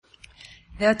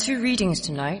There are two readings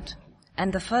tonight,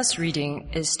 and the first reading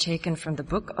is taken from the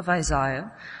book of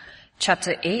Isaiah,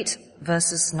 chapter 8,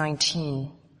 verses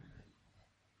 19.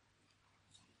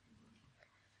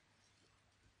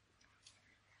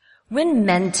 When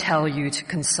men tell you to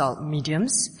consult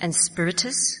mediums and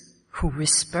spiritists who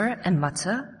whisper and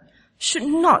mutter, should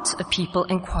not a people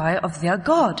inquire of their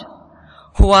God?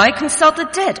 Why consult the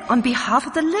dead on behalf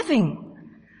of the living?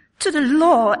 To the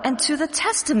law and to the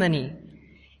testimony.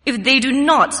 If they do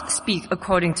not speak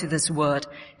according to this word,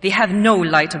 they have no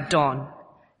light of dawn.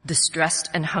 Distressed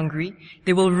and hungry,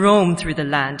 they will roam through the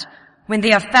land. When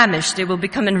they are famished, they will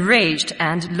become enraged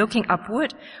and, looking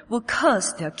upward, will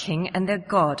curse their king and their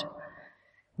God.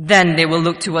 Then they will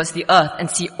look towards the earth and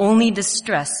see only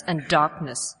distress and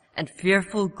darkness and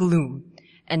fearful gloom,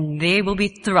 and they will be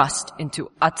thrust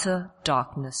into utter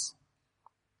darkness.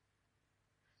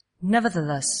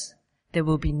 Nevertheless, there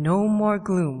will be no more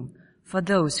gloom for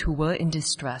those who were in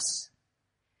distress.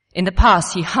 In the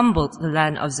past, he humbled the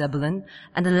land of Zebulun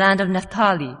and the land of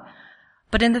Naphtali,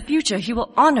 but in the future he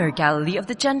will honor Galilee of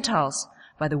the Gentiles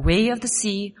by the way of the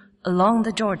sea along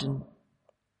the Jordan.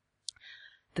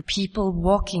 The people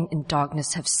walking in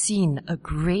darkness have seen a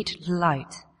great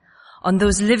light. On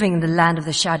those living in the land of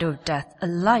the shadow of death, a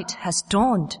light has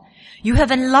dawned. You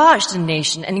have enlarged the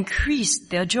nation and increased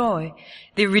their joy.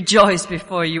 They rejoice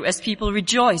before you as people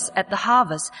rejoice at the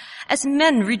harvest, as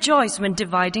men rejoice when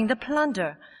dividing the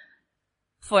plunder.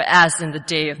 For as in the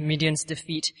day of Midian's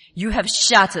defeat, you have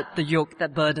shattered the yoke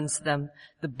that burdens them,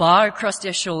 the bar across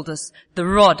their shoulders, the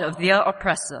rod of their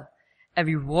oppressor.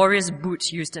 Every warrior's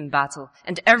boot used in battle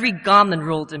and every garment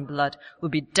rolled in blood will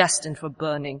be destined for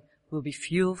burning, will be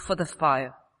fuel for the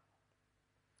fire.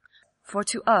 For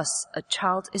to us a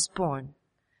child is born,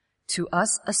 to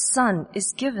us a son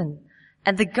is given,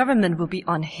 and the government will be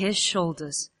on his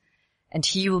shoulders. And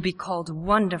he will be called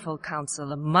Wonderful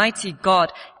Counselor, Mighty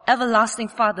God, Everlasting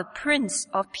Father, Prince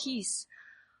of Peace.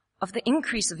 Of the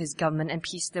increase of his government and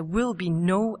peace there will be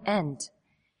no end.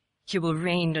 He will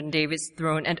reign on David's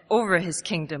throne and over his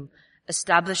kingdom,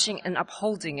 establishing and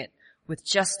upholding it with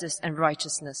justice and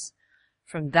righteousness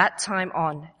from that time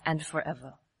on and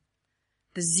forever.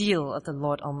 The zeal of the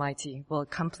Lord Almighty will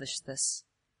accomplish this.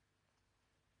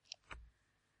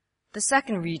 The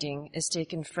second reading is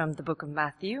taken from the book of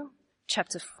Matthew,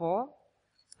 chapter 4,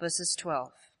 verses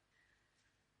 12.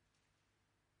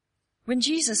 When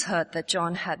Jesus heard that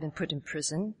John had been put in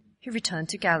prison, he returned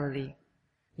to Galilee.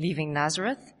 Leaving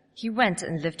Nazareth, he went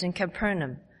and lived in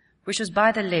Capernaum, which was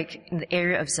by the lake in the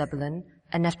area of Zebulun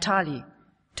and Naphtali,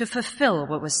 to fulfill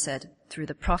what was said through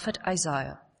the prophet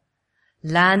Isaiah.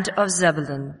 Land of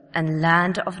Zebulun and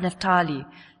land of Naphtali,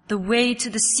 the way to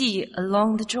the sea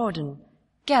along the Jordan,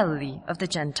 Galilee of the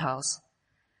Gentiles.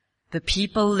 The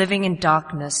people living in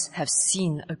darkness have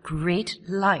seen a great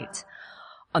light.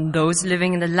 On those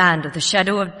living in the land of the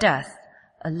shadow of death,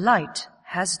 a light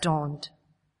has dawned.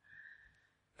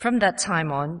 From that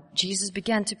time on, Jesus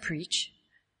began to preach,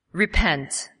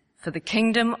 "Repent, for the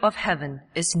kingdom of heaven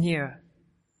is near."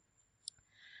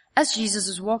 As Jesus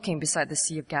was walking beside the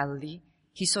Sea of Galilee,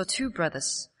 he saw two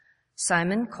brothers,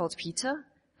 Simon called Peter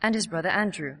and his brother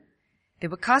Andrew. They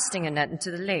were casting a net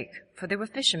into the lake, for they were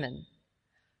fishermen.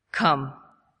 "Come,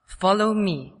 follow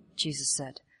me," Jesus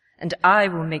said, "and I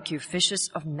will make you fishers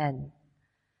of men."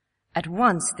 At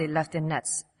once they left their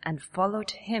nets and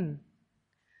followed him.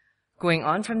 Going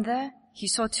on from there, he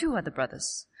saw two other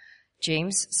brothers,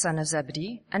 James, son of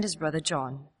Zebedee, and his brother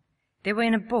John. They were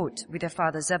in a boat with their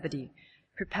father Zebedee,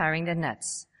 preparing their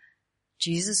nets.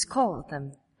 Jesus called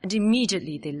them, and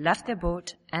immediately they left their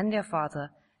boat and their father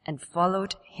and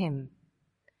followed him.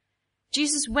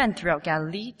 Jesus went throughout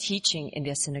Galilee, teaching in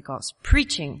their synagogues,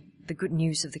 preaching the good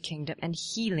news of the kingdom, and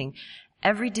healing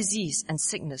every disease and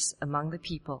sickness among the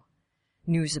people.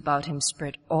 News about him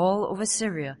spread all over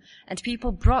Syria, and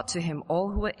people brought to him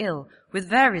all who were ill with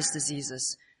various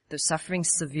diseases, those suffering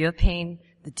severe pain,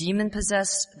 the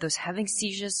demon-possessed, those having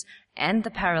seizures, and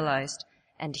the paralyzed,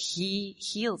 and he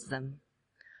healed them.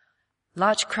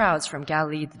 Large crowds from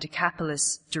Galilee, the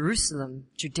Decapolis, Jerusalem,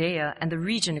 Judea, and the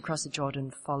region across the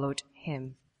Jordan followed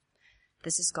him.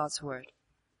 This is God's word.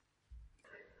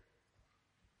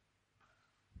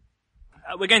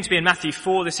 We're going to be in Matthew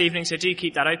 4 this evening, so do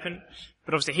keep that open.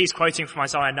 But obviously he's quoting from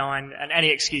Isaiah 9, and any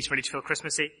excuse really to feel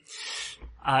Christmassy.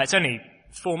 It's only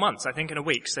 4 months, I think, in a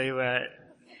week, so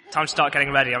time to start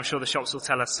getting ready. I'm sure the shops will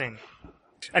tell us soon.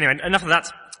 Anyway, enough of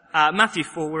that. Matthew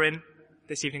 4 we're in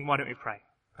this evening. Why don't we pray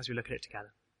as we look at it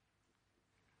together?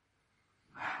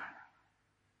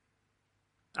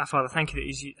 Our Father, thank you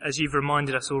that as you've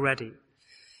reminded us already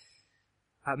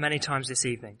many times this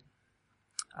evening,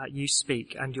 You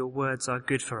speak, and your words are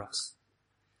good for us,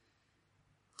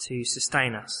 to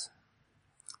sustain us,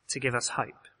 to give us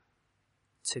hope,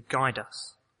 to guide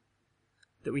us,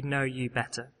 that we know you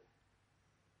better.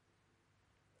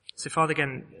 So Father,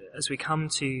 again, as we come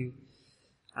to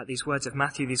these words of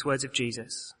Matthew, these words of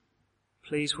Jesus,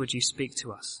 please would you speak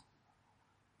to us?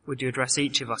 Would you address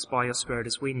each of us by your Spirit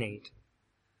as we need,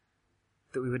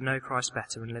 that we would know Christ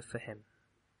better and live for him?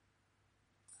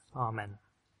 Amen.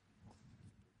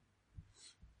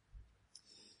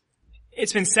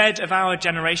 It's been said of our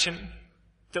generation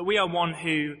that we are one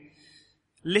who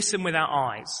listen with our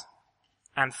eyes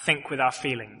and think with our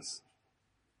feelings.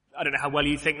 I don't know how well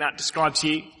you think that describes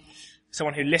you.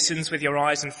 Someone who listens with your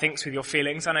eyes and thinks with your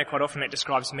feelings. I know quite often it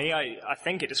describes me. I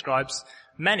think it describes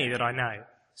many that I know,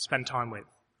 spend time with.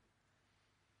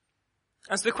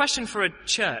 And so the question for a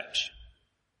church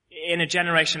in a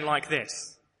generation like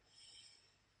this,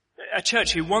 a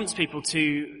church who wants people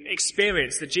to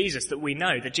experience the Jesus that we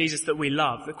know, the Jesus that we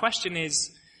love, the question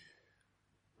is,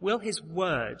 will his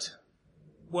word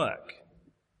work?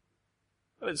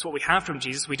 Well, it's what we have from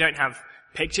Jesus. We don't have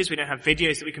pictures, we don't have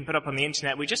videos that we can put up on the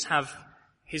internet. We just have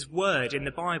his word in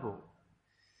the Bible.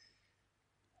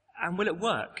 And will it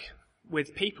work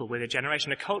with people, with a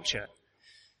generation, a culture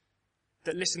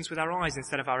that listens with our eyes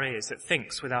instead of our ears, that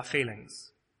thinks with our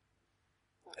feelings?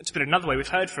 To put it another way, we've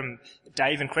heard from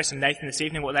Dave and Chris and Nathan this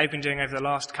evening what they've been doing over the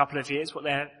last couple of years, what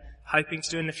they're hoping to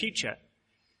do in the future.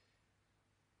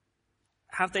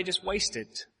 Have they just wasted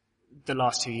the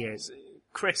last 2 years?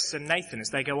 Chris and Nathan, as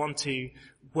they go on to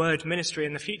word ministry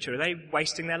in the future, are they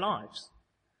wasting their lives?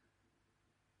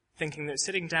 Thinking that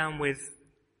sitting down with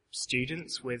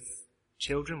students, with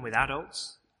children, with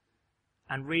adults,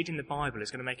 and reading the Bible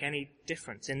is going to make any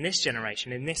difference in this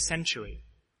generation, in this century?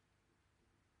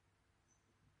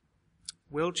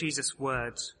 Will Jesus'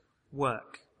 words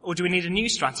work? Or do we need a new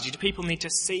strategy? Do people need to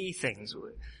see things,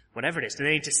 whatever it is? Do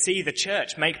they need to see the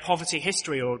church make poverty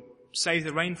history or save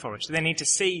the rainforest? Do they need to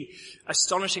see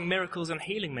astonishing miracles and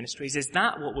healing ministries? Is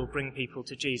that what will bring people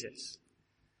to Jesus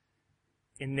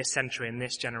in this century, in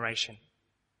this generation?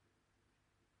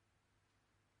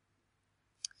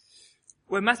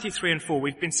 Well, in Matthew 3 and 4,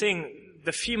 we've been seeing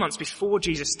the few months before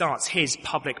Jesus starts his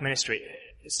public ministry.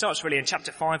 It starts really in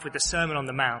chapter 5 with the Sermon on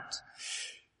the Mount.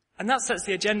 And that sets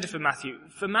the agenda for Matthew.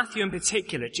 For Matthew in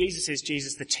particular, Jesus is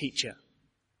Jesus the teacher.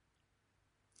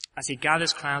 As he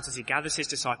gathers crowds, as he gathers his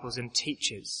disciples and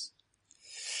teaches.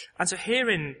 And so here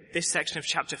in this section of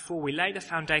chapter 4, we lay the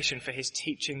foundation for his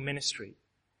teaching ministry.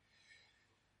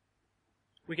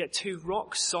 We get two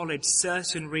rock-solid,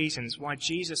 certain reasons why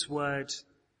Jesus' word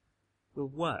will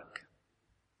work.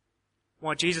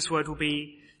 Why Jesus' word will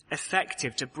be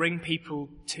effective to bring people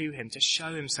to him, to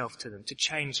show himself to them, to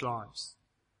change lives.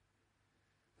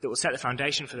 That will set the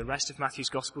foundation for the rest of Matthew's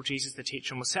gospel, Jesus the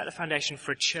teacher, and will set the foundation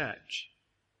for a church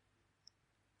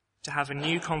to have a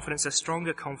new confidence, a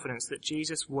stronger confidence that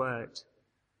Jesus' word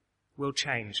will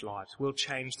change lives, will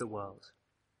change the world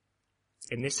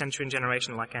in this century and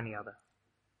generation like any other.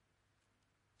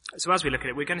 So as we look at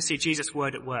it, we're going to see Jesus'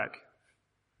 word at work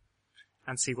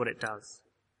and see what it does.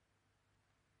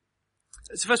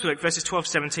 So first we look at verses 12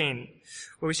 to 17,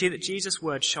 where we see that Jesus'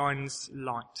 word shines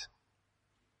light.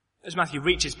 As Matthew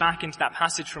reaches back into that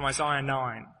passage from Isaiah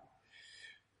 9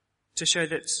 to show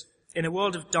that in a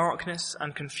world of darkness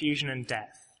and confusion and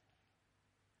death,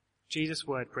 Jesus'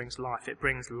 word brings life. It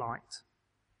brings light.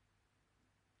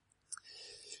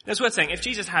 Now, it's worth saying, if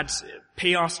Jesus had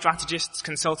PR strategists,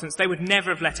 consultants, they would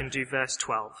never have let him do verse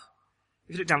 12.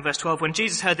 If you look down verse 12, when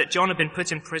Jesus heard that John had been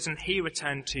put in prison, he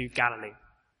returned to Galilee.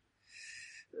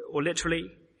 Or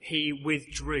literally, he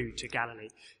withdrew to Galilee.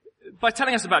 By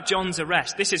telling us about John's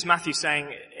arrest, this is Matthew saying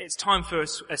it's time for a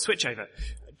switchover.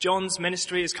 John's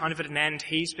ministry is kind of at an end.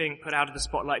 He's being put out of the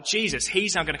spotlight. Jesus,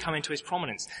 he's now going to come into his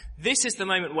prominence. This is the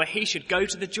moment where he should go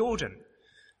to the Jordan,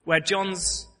 where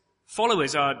John's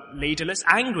followers are leaderless,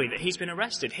 angry that he's been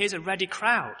arrested. Here's a ready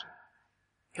crowd.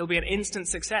 He'll be an instant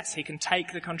success. He can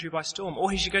take the country by storm.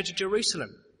 Or he should go to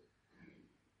Jerusalem.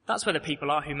 That's where the people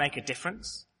are who make a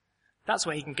difference. That's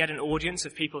where he can get an audience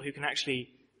of people who can actually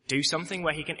do something,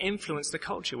 where he can influence the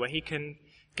culture, where he can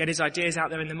get his ideas out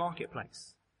there in the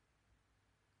marketplace.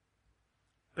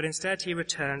 But instead he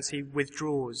returns, he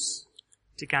withdraws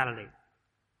to Galilee.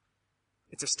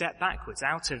 It's a step backwards,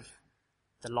 out of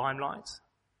the limelight,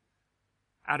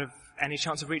 out of any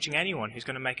chance of reaching anyone who's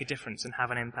going to make a difference and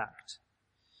have an impact.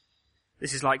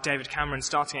 This is like David Cameron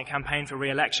starting a campaign for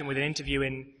re-election with an interview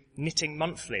in Knitting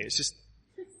Monthly.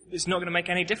 It's not going to make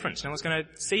any difference. No one's going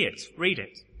to see it, read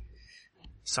it.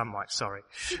 Some might, sorry.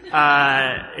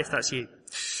 If that's you.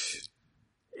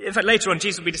 In fact, later on,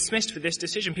 Jesus will be dismissed for this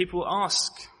decision. People will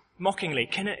ask mockingly,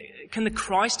 can the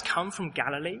Christ come from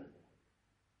Galilee?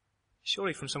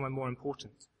 Surely from somewhere more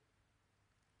important.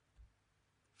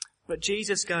 But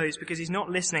Jesus goes because he's not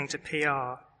listening to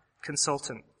PR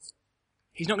consultants.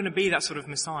 He's not going to be that sort of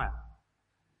Messiah.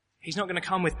 He's not going to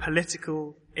come with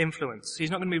political influence. He's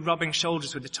not going to be rubbing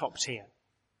shoulders with the top tier.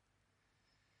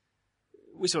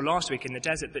 We saw last week in the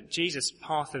desert that Jesus'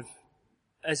 path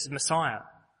as Messiah,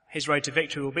 his road to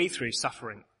victory will be through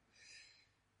suffering,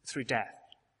 through death.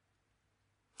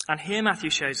 And here Matthew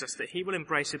shows us that he will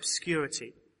embrace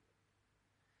obscurity,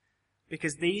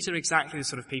 because these are exactly the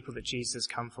sort of people that Jesus has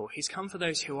come for. He's come for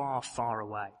those who are far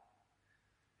away,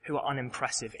 who are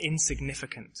unimpressive,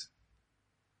 insignificant.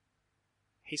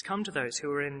 He's come to those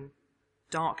who are in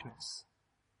darkness.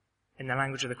 In the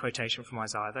language of the quotation from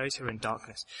Isaiah, those who are in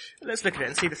darkness. Let's look at it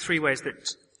and see the three ways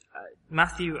that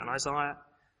Matthew and Isaiah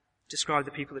describe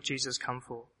the people that Jesus has come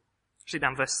for. See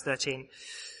down verse 13.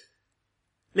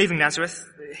 Leaving Nazareth,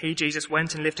 he, Jesus,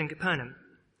 went and lived in Capernaum,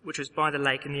 which was by the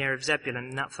lake in the area of Zebulun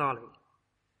and Naphtali,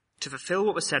 to fulfill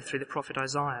what was said through the prophet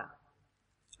Isaiah.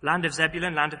 Land of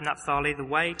Zebulun, land of Naphtali, the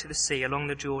way to the sea along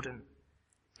the Jordan,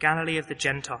 Galilee of the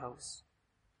Gentiles.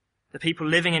 The people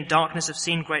living in darkness have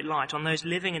seen great light. On those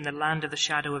living in the land of the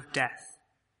shadow of death,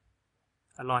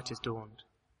 a light has dawned.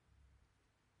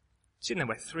 See, there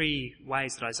were three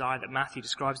ways that Matthew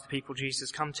describes the people Jesus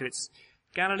has come to. It's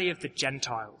Galilee of the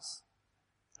Gentiles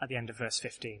at the end of verse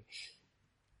 15.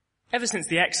 Ever since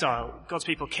the exile, God's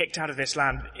people kicked out of this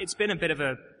land, it's been a bit of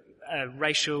a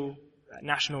racial,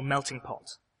 national melting pot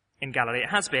in Galilee. It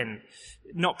has been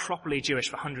not properly Jewish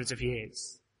for hundreds of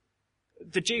years.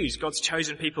 The Jews, God's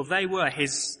chosen people, they were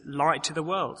his light to the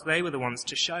world. They were the ones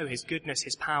to show his goodness,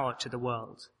 his power to the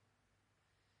world.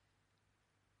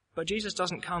 But Jesus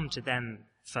doesn't come to them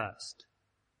first.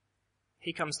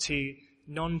 He comes to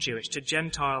non-Jewish, to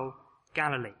Gentile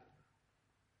Galilee.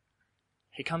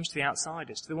 He comes to the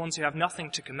outsiders, to the ones who have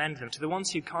nothing to commend them, to the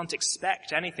ones who can't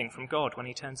expect anything from God when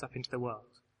he turns up into the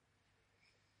world.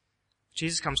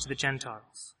 Jesus comes to the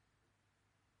Gentiles.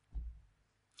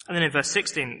 And then in verse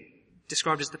 16,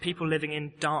 described as the people living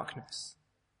in darkness.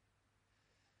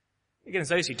 Again, as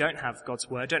those who don't have God's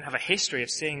word, don't have a history of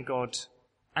seeing God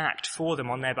act for them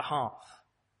on their behalf.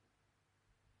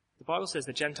 The Bible says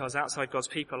the Gentiles outside God's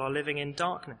people are living in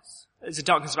darkness. There's a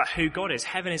darkness about who God is.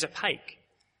 Heaven is opaque.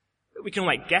 We can all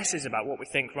make guesses about what we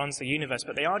think runs the universe,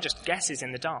 but they are just guesses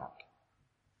in the dark.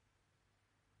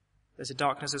 There's a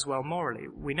darkness as well morally.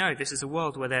 We know this is a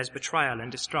world where there's betrayal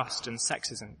and distrust and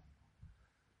sexism.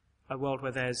 A world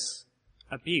where there's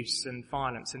abuse and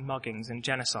violence and muggings and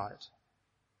genocide.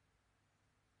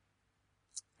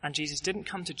 And Jesus didn't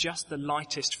come to just the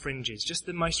lightest fringes, just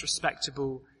the most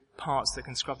respectable parts that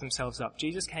can scrub themselves up.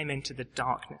 Jesus came into the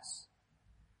darkness.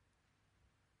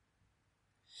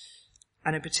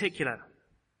 And in particular,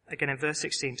 again in verse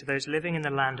 16, to those living in the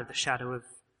land of the shadow of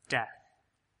death.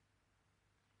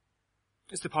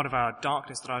 It's the part of our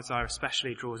darkness that Isaiah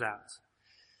especially draws out.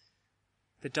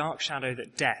 The dark shadow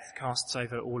that death casts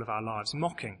over all of our lives,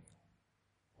 mocking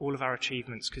all of our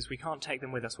achievements because we can't take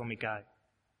them with us when we go.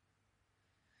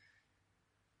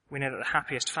 We know that the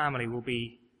happiest family will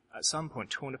be, at some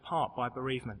point, torn apart by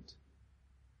bereavement.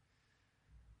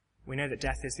 We know that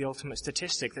death is the ultimate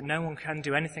statistic, that no one can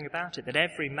do anything about it, that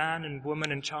every man and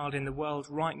woman and child in the world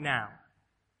right now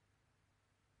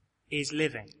is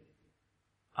living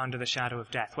under the shadow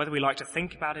of death, whether we like to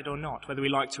think about it or not, whether we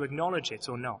like to acknowledge it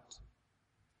or not.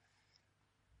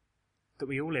 That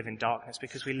we all live in darkness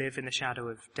because we live in the shadow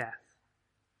of death.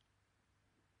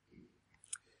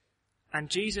 And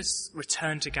Jesus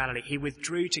returned to Galilee. He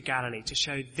withdrew to Galilee to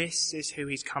show this is who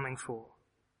he's coming for.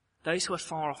 Those who are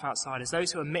far off outsiders,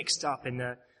 those who are mixed up in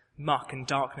the muck and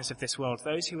darkness of this world,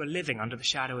 those who are living under the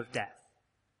shadow of death.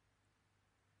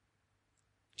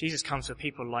 Jesus comes for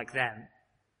people like them,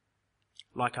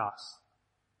 like us.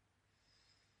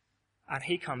 And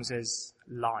he comes as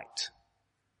light.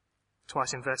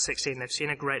 Twice in verse 16, they've seen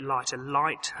a great light. A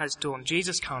light has dawned.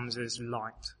 Jesus comes as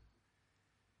light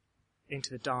into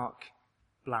the dark,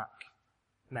 black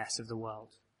mess of the world.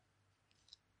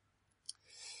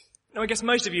 Now, I guess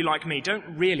most of you, like me,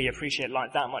 don't really appreciate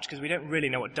light that much because we don't really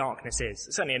know what darkness is.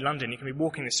 Certainly in London, you can be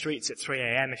walking the streets at 3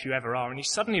 a.m. if you ever are, and you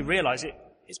suddenly realize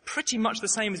it's pretty much the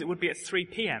same as it would be at 3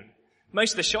 p.m.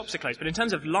 Most of the shops are closed, but in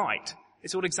terms of light,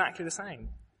 it's all exactly the same.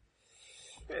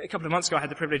 A couple of months ago, I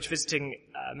had the privilege of visiting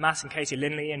Matt and Katie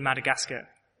Linley in Madagascar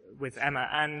with Emma,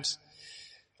 and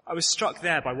I was struck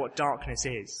there by what darkness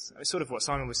is. It's sort of what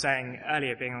Simon was saying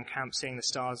earlier, being on camp, seeing the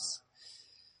stars.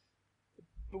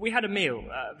 But we had a meal,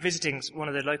 visiting one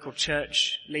of the local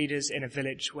church leaders in a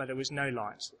village where there was no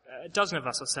light. A dozen of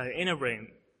us or so in a room,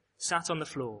 sat on the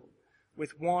floor,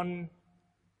 with one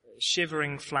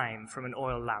shivering flame from an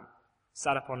oil lamp,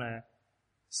 sat up on a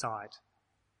side.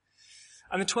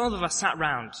 And the 12 of us sat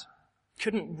round,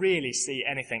 couldn't really see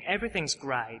anything. Everything's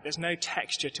grey. There's no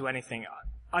texture to anything.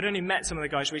 I'd only met some of the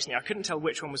guys recently. I couldn't tell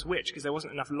which one was which because there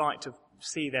wasn't enough light to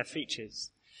see their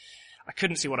features. I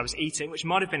couldn't see what I was eating, which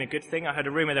might have been a good thing. I heard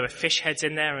a rumour there were fish heads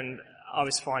in there, and I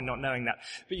was fine not knowing that.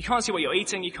 But you can't see what you're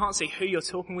eating. You can't see who you're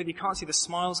talking with. You can't see the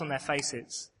smiles on their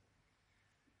faces.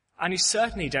 And you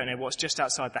certainly don't know what's just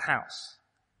outside the house,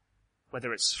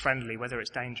 whether it's friendly, whether it's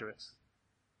dangerous.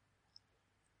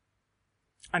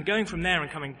 And going from there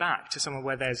and coming back to somewhere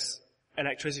where there's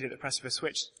electricity at the press of a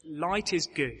switch, light is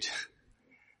good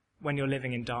when you're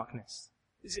living in darkness.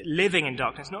 Living in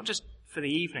darkness, not just for the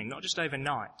evening, not just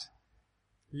overnight.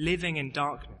 Living in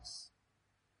darkness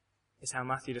is how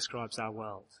Matthew describes our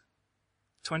world.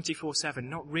 24/7,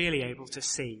 not really able to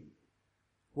see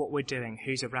what we're doing,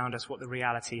 who's around us, what the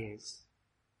reality is.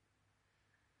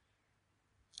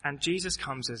 And Jesus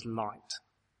comes as light.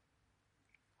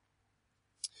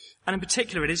 And in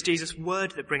particular, it is Jesus'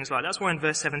 word that brings light. That's why in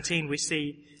verse 17 we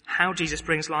see how Jesus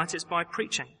brings light. It's by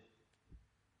preaching.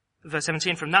 Verse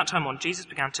 17, from that time on, Jesus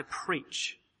began to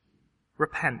preach,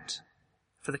 repent,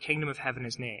 for the kingdom of heaven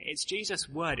is near. It's Jesus'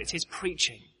 word, it's his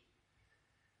preaching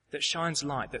that shines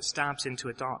light, that stabs into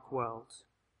a dark world.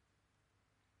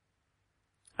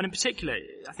 And in particular,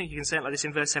 I think you can say it like this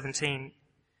in verse 17,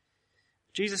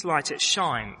 Jesus' light, it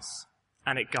shines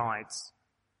and it guides.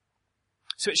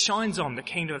 So it shines on the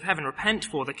kingdom of heaven. Repent,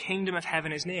 for the kingdom of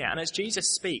heaven is near. And as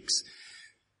Jesus speaks,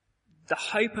 the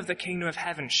hope of the kingdom of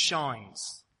heaven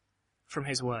shines from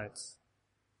his words.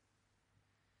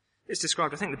 It's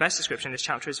described, I think the best description in this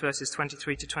chapter is verses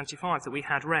 23 to 25 that we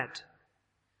had read.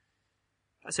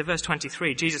 So verse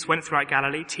 23, Jesus went throughout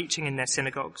Galilee, teaching in their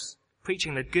synagogues,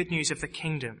 preaching the good news of the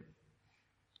kingdom,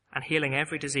 and healing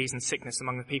every disease and sickness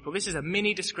among the people. This is a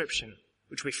mini description,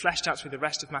 which we fleshed out through the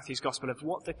rest of Matthew's gospel, of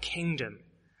what the kingdom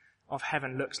of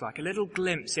heaven looks like. A little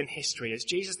glimpse in history as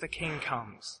Jesus the King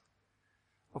comes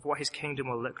of what his kingdom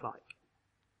will look like.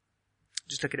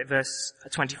 Just look at it, verse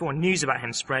 24. News about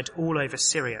him spread all over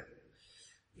Syria,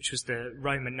 which was the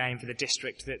Roman name for the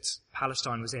district that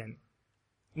Palestine was in.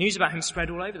 News about him spread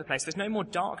all over the place. There's no more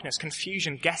darkness,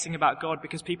 confusion, guessing about God,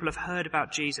 because people have heard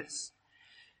about Jesus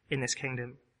in this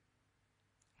kingdom.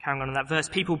 Carrying on in that verse,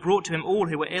 people brought to him all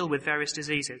who were ill with various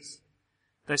diseases,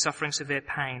 those suffering severe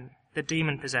pain, the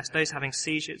demon-possessed, those having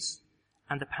seizures,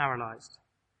 and the paralyzed.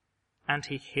 And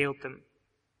he healed them.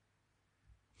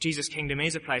 Jesus' kingdom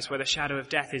is a place where the shadow of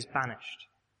death is banished,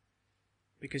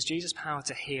 because Jesus' power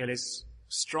to heal is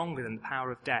stronger than the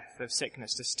power of death, of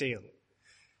sickness, to steal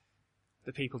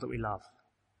the people that we love.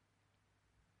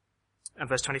 And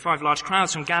verse 25, large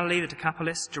crowds from Galilee, the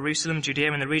Decapolis, Jerusalem,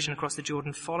 Judea, and the region across the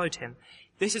Jordan followed him.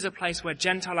 This is a place where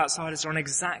Gentile outsiders are on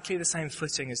exactly the same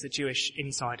footing as the Jewish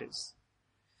insiders,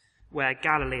 where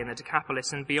Galilee and the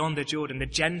Decapolis and beyond the Jordan, the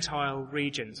Gentile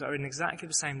regions, are in exactly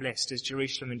the same list as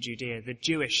Jerusalem and Judea, the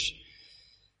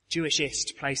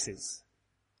Jewishist places.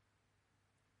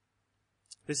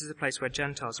 This is a place where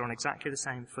Gentiles are on exactly the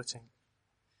same footing.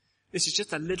 This is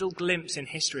just a little glimpse in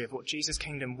history of what Jesus'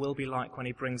 kingdom will be like when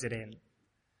he brings it in,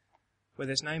 where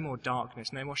there's no more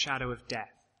darkness, no more shadow of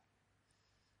death,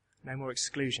 no more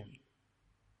exclusion.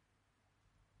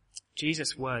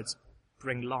 Jesus' words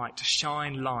bring light, to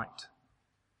shine light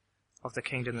of the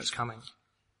kingdom that's coming.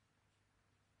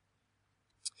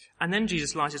 And then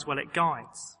Jesus' light is, well, it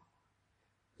guides.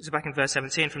 So back in verse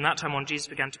 17, from that time on, Jesus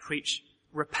began to preach,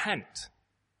 repent,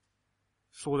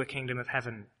 for the kingdom of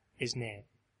heaven is near.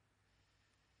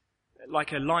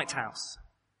 Like a lighthouse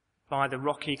by the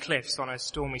rocky cliffs on a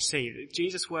stormy sea,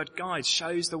 Jesus' word guides,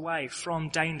 shows the way from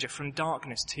danger, from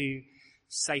darkness to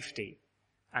safety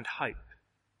and hope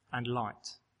and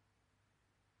light.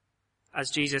 As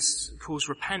Jesus calls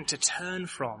repent, to turn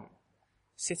from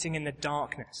sitting in the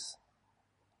darkness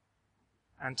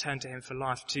and turn to him for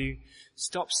life, to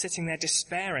stop sitting there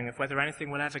despairing of whether anything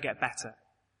will ever get better,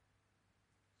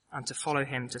 and to follow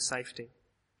him to safety.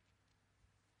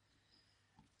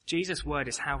 Jesus' word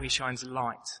is how he shines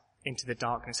light into the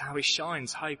darkness, how he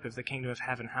shines hope of the kingdom of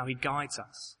heaven, how he guides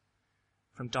us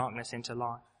from darkness into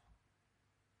life.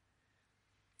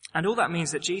 And all that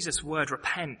means that Jesus' word,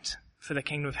 repent, for the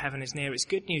kingdom of heaven is near, it's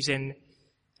good news in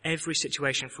every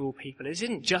situation for all people. It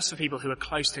isn't just for people who are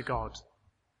close to God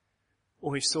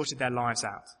or who've sorted their lives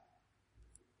out.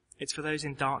 It's for those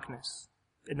in darkness,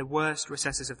 in the worst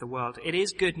recesses of the world. It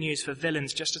is good news for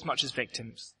villains just as much as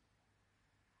victims.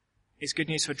 It's good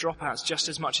news for dropouts just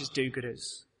as much as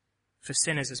do-gooders, for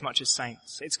sinners as much as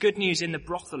saints. It's good news in the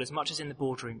brothel as much as in the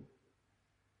boardroom,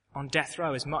 on death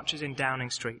row as much as in Downing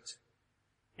Street,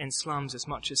 in slums as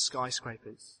much as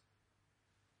skyscrapers.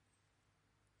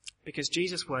 Because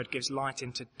Jesus' word gives light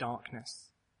into darkness.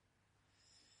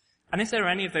 And if there are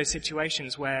any of those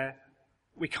situations where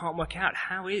we can't work out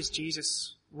how is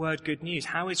Jesus' word good news,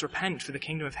 how is repent for the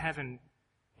kingdom of heaven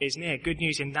is near, good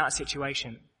news in that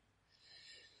situation,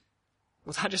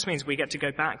 well, that just means we get to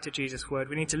go back to Jesus' word.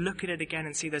 We need to look at it again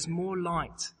and see there's more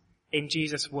light in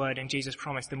Jesus' word and Jesus'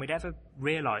 promise than we'd ever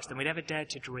realized, than we'd ever dared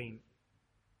to dream.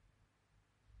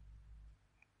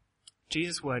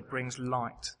 Jesus' word brings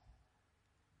light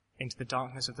into the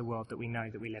darkness of the world that we know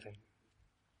that we live in.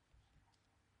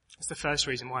 That's the first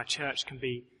reason why a church can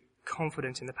be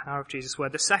confident in the power of Jesus'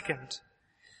 word. The second,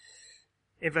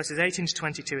 in verses 18 to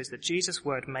 22, is that Jesus'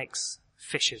 word makes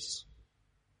fishers.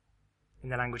 In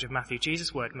the language of Matthew,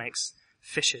 Jesus' word makes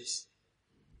fishers.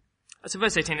 So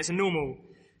verse 18, it's a normal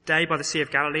day by the Sea of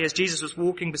Galilee. As Jesus was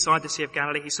walking beside the Sea of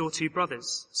Galilee, he saw two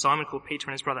brothers, Simon called Peter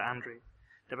and his brother Andrew.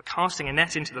 They were casting a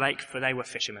net into the lake, for they were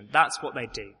fishermen. That's what they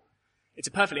do. It's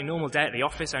a perfectly normal day at the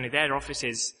office, only their office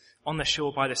is on the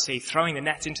shore by the sea, throwing the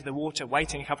net into the water,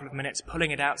 waiting a couple of minutes,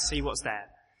 pulling it out, see what's there.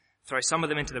 Throw some of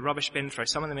them into the rubbish bin, throw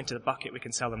some of them into the bucket, we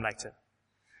can sell them later.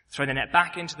 Throw the net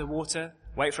back into the water,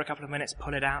 wait for a couple of minutes,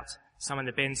 pull it out, some in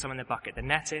the bin, some in the bucket. The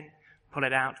net in, pull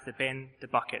it out, the bin, the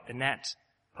bucket, the net,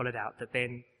 pull it out, the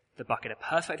bin, the bucket. A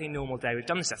perfectly normal day. We've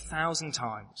done this 1,000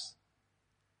 times.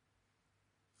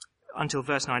 Until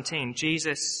verse 19,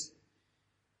 Jesus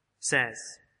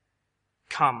says,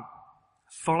 "Come,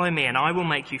 follow me, and I will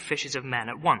make you fishers of men."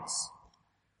 At once,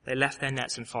 they left their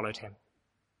nets and followed him.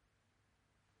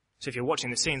 So if you're watching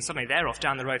the scene, suddenly they're off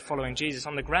down the road following Jesus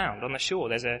on the ground, on the shore.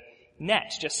 There's a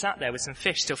net just sat there with some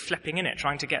fish still flipping in it,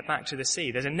 trying to get back to the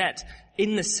sea. There's a net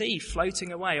in the sea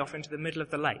floating away off into the middle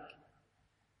of the lake.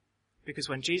 Because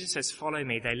when Jesus says, "Follow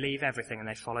me," they leave everything and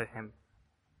they follow him.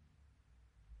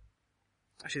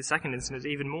 Actually, the second incident is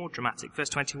even more dramatic. Verse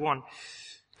 21.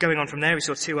 Going on from there, we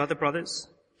saw two other brothers,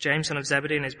 James, son of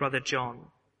Zebedee, and his brother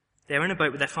John. They were in a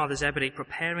boat with their father Zebedee,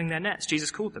 preparing their nets.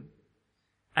 Jesus called them.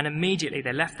 And immediately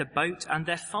they left the boat and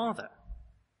their father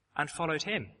and followed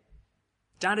him.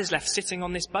 Dad is left sitting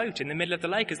on this boat in the middle of the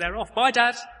lake as they're off. "Bye,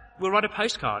 Dad. We'll write a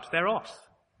postcard." They're off.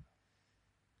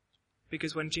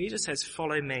 Because when Jesus says,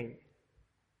 "Follow me,"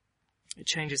 it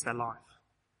changes their life.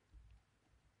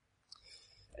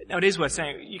 Now, it is worth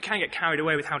saying, you can get carried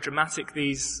away with how dramatic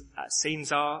these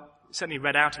scenes are. Certainly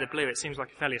read out of the blue, it seems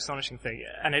like a fairly astonishing thing.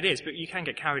 And it is, but you can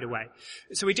get carried away.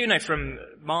 So we do know from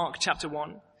Mark chapter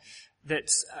 1 that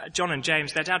John and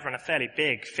James, their dad ran a fairly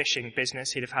big fishing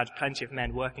business. He'd have had plenty of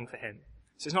men working for him.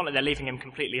 So it's not like they're leaving him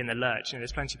completely in the lurch.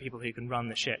 There's plenty of people who can run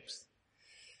the ships.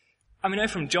 And we know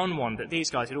from John 1 that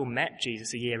these guys had all met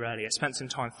Jesus a year earlier, spent some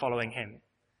time following him.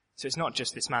 So it's not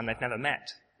just this man they've never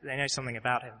met. They know something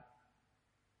about him.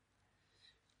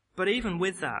 But even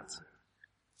with that,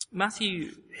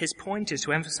 Matthew, his point is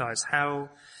to emphasize how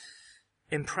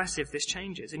impressive this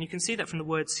change is. And you can see that from the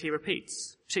words he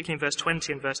repeats, particularly in verse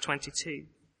 20 and verse 22.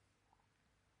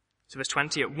 So verse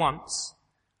 20, "At once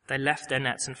they left their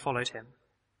nets and followed him."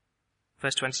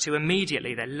 Verse 22,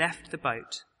 "Immediately they left the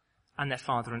boat and their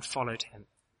father and followed him."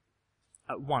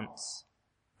 At once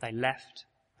they left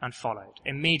and followed.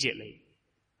 Immediately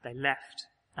they left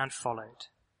and followed.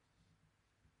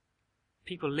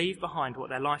 People leave behind what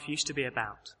their life used to be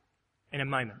about in a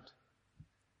moment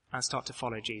and start to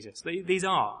follow Jesus. These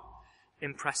are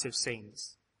impressive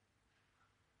scenes.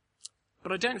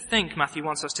 But I don't think Matthew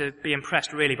wants us to be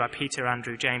impressed really by Peter,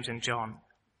 Andrew, James and John.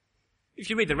 If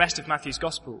you read the rest of Matthew's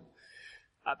gospel,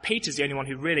 Peter's the only one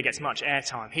who really gets much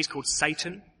airtime. He's called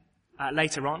Satan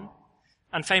later on.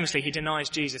 And famously, he denies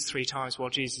Jesus 3 times while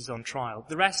Jesus is on trial.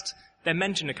 The rest, they're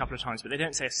mentioned a couple of times, but they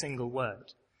don't say a single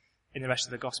word in the rest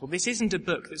of the gospel. This isn't a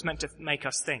book that's meant to make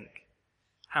us think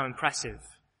how impressive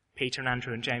Peter and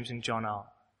Andrew and James and John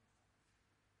are.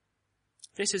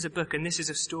 This is a book and this is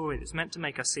a story that's meant to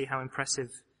make us see how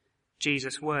impressive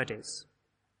Jesus' word is.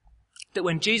 That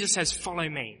when Jesus says, "Follow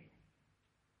me,"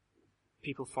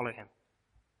 people follow him.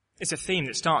 It's a theme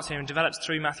that starts here and develops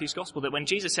through Matthew's gospel, that when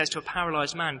Jesus says to a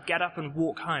paralyzed man, "Get up and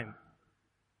walk home,"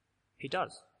 he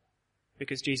does,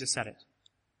 because Jesus said it.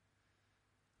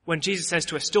 When Jesus says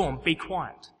to a storm, "Be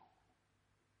quiet,"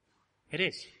 it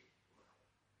is,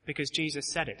 because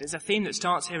Jesus said it. It's a theme that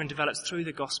starts here and develops through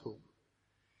the gospel.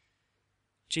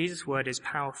 Jesus' word is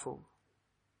powerful.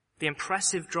 The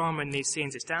impressive drama in these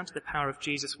scenes is down to the power of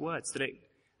Jesus' words,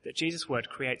 that Jesus' word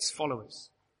creates followers.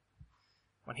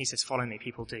 When he says, "Follow me,"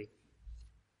 people do.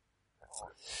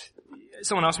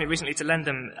 Someone asked me recently to lend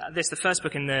them the first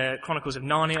book in the Chronicles of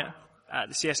Narnia,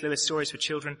 the C.S. Lewis stories for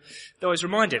children. Though I was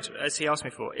reminded, as he asked me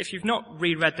for, if you've not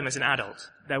reread them as an adult,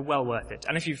 they're well worth it.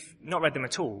 And if you've not read them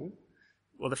at all,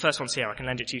 well, the first one's here, I can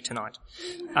lend it to you tonight.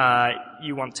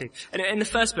 You want to. And in the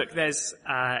first book, there's,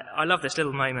 I love this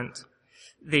little moment.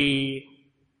 This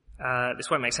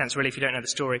won't make sense really if you don't know the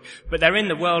story, but they're in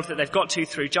the world that they've got to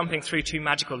through jumping through 2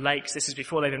 magical lakes. This is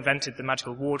before they've invented the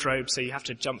magical wardrobe, so you have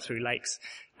to jump through lakes.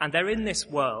 And they're in this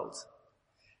world,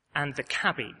 and the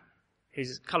cabbie,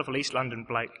 who's a colourful East London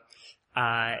bloke,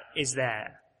 is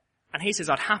there. And he says,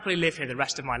 I'd happily live here the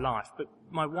rest of my life, but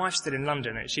my wife's still in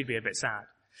London and she'd be a bit sad.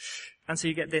 And so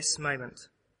you get this moment.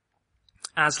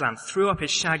 Aslan threw up his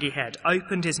shaggy head,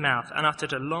 opened his mouth, and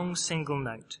uttered a long single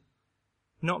note.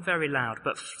 Not very loud,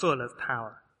 but full of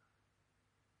power.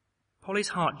 Polly's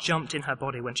heart jumped in her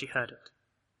body when she heard it.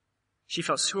 She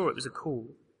felt sure it was a call,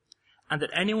 and that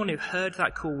anyone who heard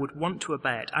that call would want to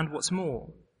obey it, and what's more,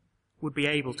 would be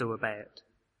able to obey it,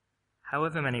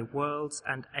 however many worlds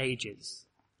and ages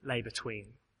lay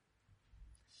between.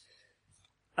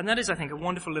 And that is, I think, a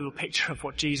wonderful little picture of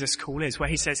what Jesus' call is, where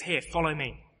he says, here, follow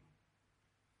me.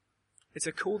 It's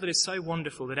a call that is so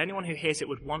wonderful that anyone who hears it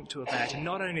would want to obey it, and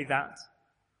not only that,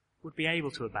 would be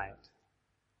able to obey it.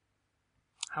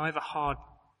 However hard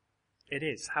it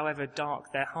is, however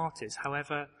dark their heart is,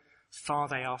 however far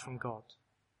they are from God.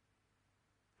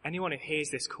 Anyone who hears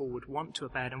this call would want to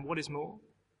obey it, and what is more,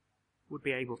 would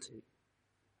be able to.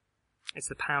 It's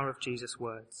the power of Jesus'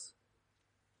 words.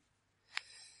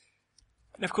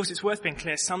 And of course, it's worth being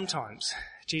clear, sometimes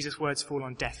Jesus' words fall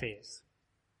on deaf ears.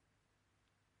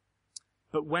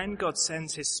 But when God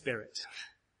sends his Spirit,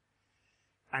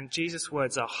 and Jesus'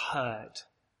 words are heard,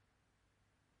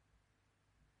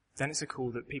 then it's a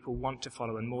call that people want to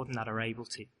follow, and more than that, are able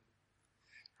to,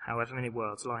 however many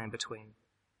worlds lie in between.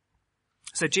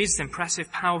 So Jesus'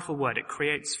 impressive, powerful word, it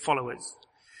creates followers.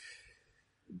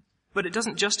 But it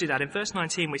doesn't just do that. In verse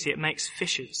 19 we see it makes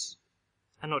fishers,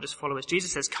 and not just followers.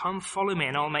 Jesus says, come follow me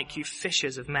and I'll make you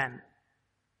fishers of men.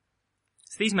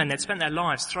 So these men, they'd spent their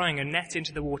lives throwing a net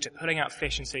into the water, pulling out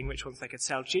fish and seeing which ones they could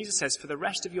sell. Jesus says, for the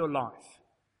rest of your life,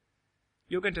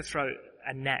 you're going to throw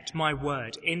a net, my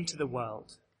word, into the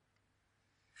world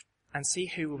and see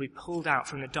who will be pulled out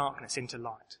from the darkness into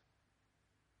light.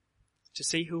 To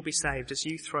see who will be saved as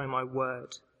you throw my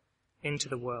word into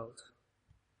the world.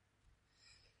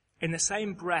 In the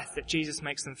same breath that Jesus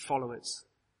makes them followers,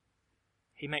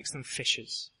 he makes them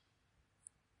fishers,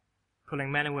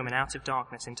 pulling men and women out of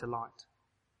darkness into light.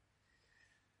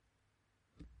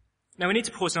 Now we need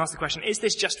to pause and ask the question, is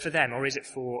this just for them or is it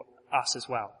for us as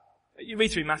well? You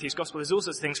read through Matthew's Gospel, there's all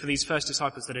sorts of things for these first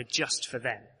disciples that are just for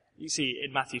them. You see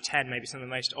in Matthew 10 maybe some of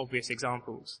the most obvious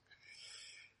examples.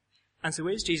 And so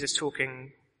is Jesus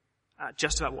talking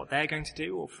just about what they're going to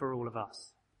do or for all of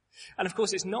us? And of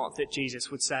course it's not that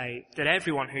Jesus would say that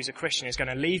everyone who's a Christian is going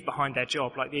to leave behind their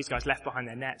job like these guys left behind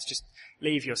their nets. Just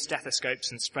leave your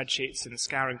stethoscopes and spreadsheets and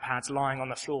scouring pads lying on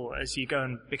the floor as you go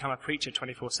and become a preacher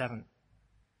 24/7.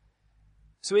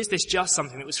 So is this just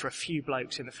something that was for a few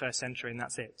blokes in the first century and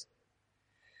that's it?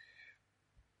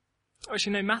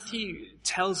 Actually, no, Matthew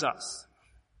tells us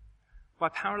by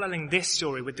paralleling this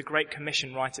story with the Great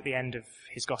Commission right at the end of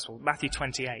his Gospel, Matthew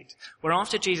 28, where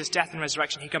after Jesus' death and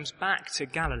resurrection, he comes back to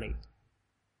Galilee.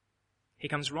 He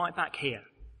comes right back here.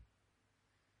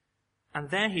 And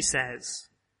there he says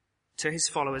to his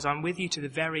followers, I'm with you to the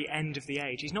very end of the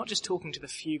age. He's not just talking to the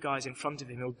few guys in front of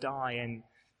him who'll die in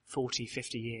 40,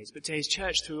 50 years, but to his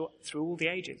church through all the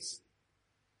ages.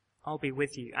 I'll be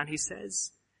with you. And he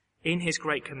says in his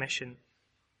Great Commission,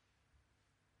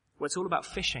 well, it's all about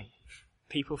fishing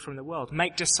people from the world.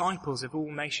 Make disciples of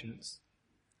all nations.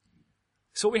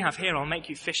 So what we have here, I'll make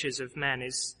you fishers of men,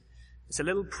 it's a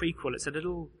little prequel, it's a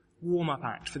little warm-up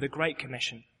act for the Great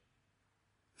Commission,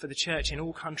 for the church in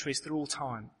all countries through all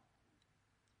time,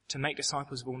 to make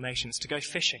disciples of all nations, to go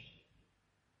fishing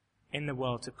in the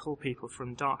world, to pull people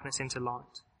from darkness into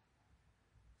light.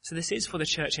 So this is for the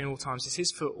church in all times, this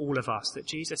is for all of us, that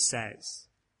Jesus says,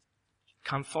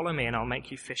 come follow me and I'll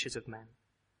make you fishers of men.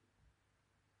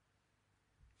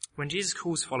 When Jesus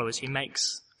calls followers, he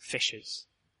makes fishers.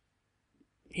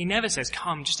 He never says,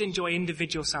 come, just enjoy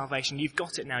individual salvation. You've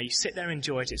got it now. You sit there,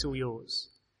 enjoy it. It's all yours.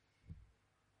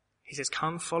 He says,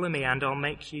 come, follow me, and I'll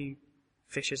make you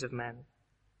fishers of men.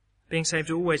 Being saved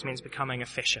always means becoming a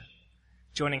fisher,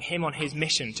 joining him on his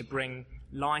mission to bring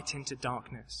light into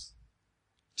darkness,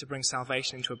 to bring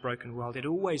salvation into a broken world. It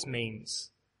always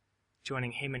means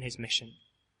joining him in his mission.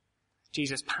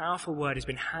 Jesus' powerful word has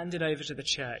been handed over to the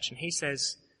church, and he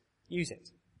says, use it.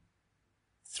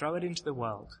 Throw it into the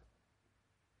world.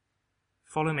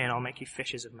 Follow me and I'll make you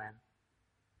fishers of men.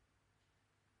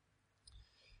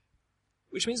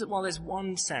 Which means that while there's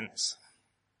one sense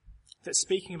that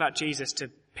speaking about Jesus to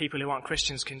people who aren't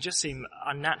Christians can just seem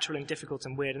unnatural and difficult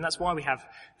and weird, and that's why we have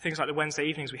things like the Wednesday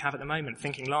evenings we have at the moment,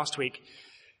 thinking last week,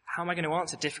 how am I going to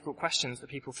answer difficult questions that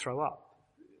people throw up?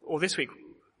 Or this week,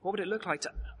 what would it look like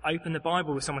to open the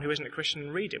Bible with someone who isn't a Christian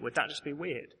and read it? Would that just be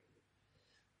weird?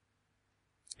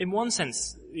 In one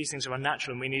sense, these things are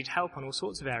unnatural and we need help on all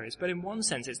sorts of areas, but in one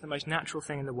sense, it's the most natural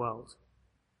thing in the world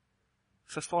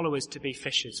for followers to be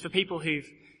fishers, for people who've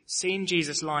seen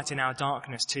Jesus' light in our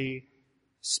darkness to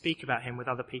speak about him with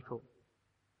other people.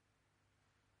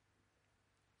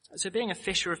 So being a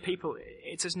fisher of people,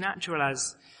 it's as natural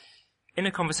as in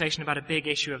a conversation about a big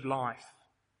issue of life.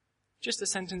 Just a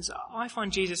sentence, I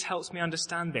find Jesus helps me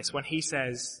understand this when he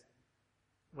says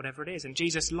whatever it is, and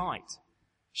Jesus' light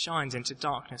shines into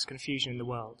darkness, confusion in the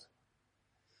world.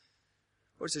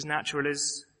 Or it's as natural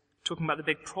as talking about the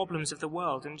big problems of the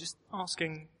world and just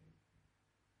asking,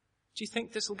 do you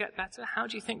think this will get better? How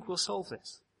do you think we'll solve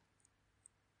this?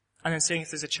 And then seeing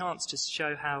if there's a chance to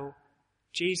show how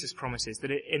Jesus promises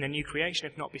that in a new creation,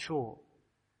 if not before,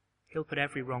 he'll put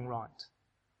every wrong right.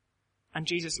 And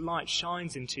Jesus' light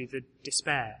shines into the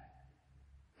despair,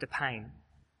 the pain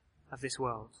of this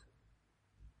world.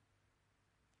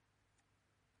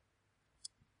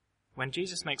 When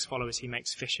Jesus makes followers, he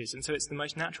makes fishers. And so it's the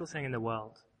most natural thing in the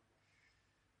world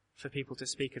for people to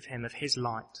speak of him, of his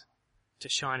light, to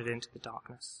shine it into the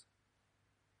darkness.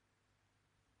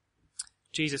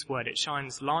 Jesus' word, it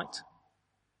shines light,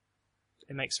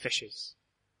 it makes fishers.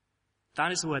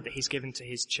 That is the word that he's given to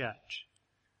his church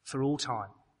for all time.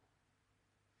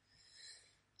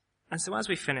 And so as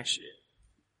we finish,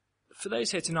 for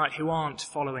those here tonight who aren't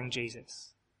following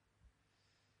Jesus,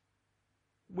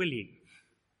 will you?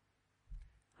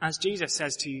 As Jesus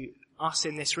says to us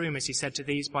in this room, as he said to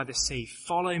these by the sea,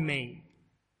 follow me.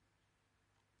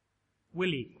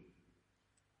 Will you?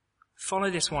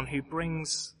 Follow this one who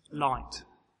brings light.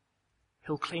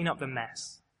 He'll clean up the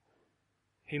mess.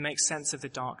 Who makes sense of the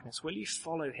darkness. Will you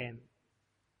follow him?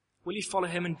 Will you follow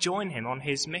him and join him on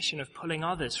his mission of pulling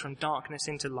others from darkness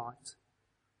into light?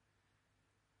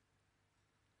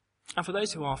 And for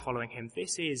those who are following him,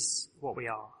 this is what we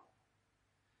are.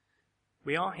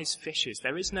 We are his fishers.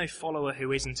 There is no follower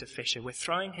who isn't a fisher. We're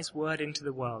throwing his word into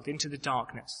the world, into the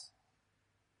darkness,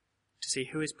 to see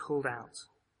who is pulled out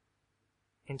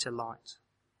into light.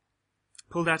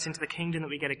 Pulled out into the kingdom that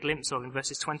we get a glimpse of in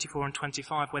verses 24 and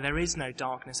 25, where there is no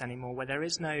darkness anymore, where there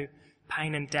is no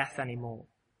pain and death anymore,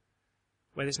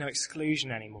 where there's no exclusion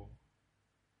anymore.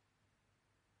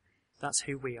 That's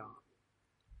who we are.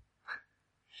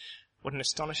 What an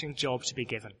astonishing job to be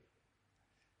given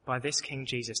by this King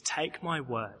Jesus. Take my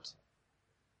word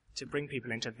to bring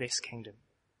people into this kingdom.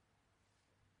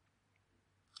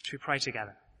 Should we pray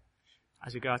together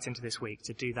as we go out into this week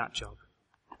to do that job?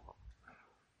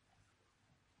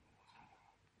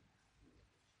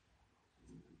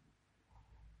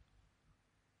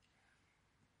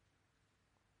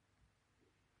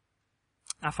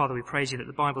 Our Father, we praise you that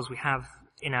the Bibles we have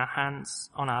in our hands,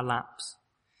 on our laps,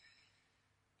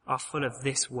 are full of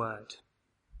this word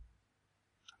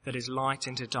that is light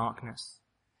into darkness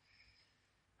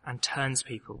and turns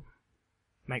people,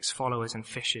 makes followers and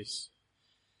fishers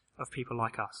of people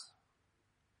like us.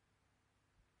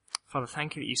 Father,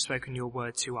 thank you that you've spoken your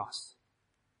word to us.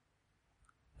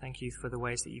 Thank you for the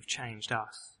ways that you've changed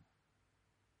us.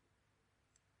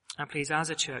 And please, as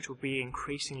a church, will we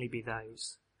increasingly be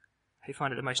those who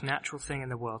find it the most natural thing in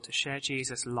the world to share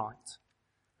Jesus' light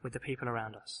with the people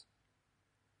around us.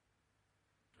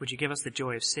 Would you give us the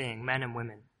joy of seeing men and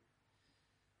women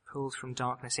pulled from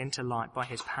darkness into light by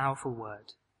his powerful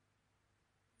word,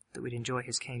 that we'd enjoy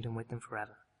his kingdom with them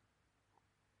forever.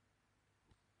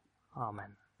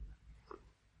 Amen.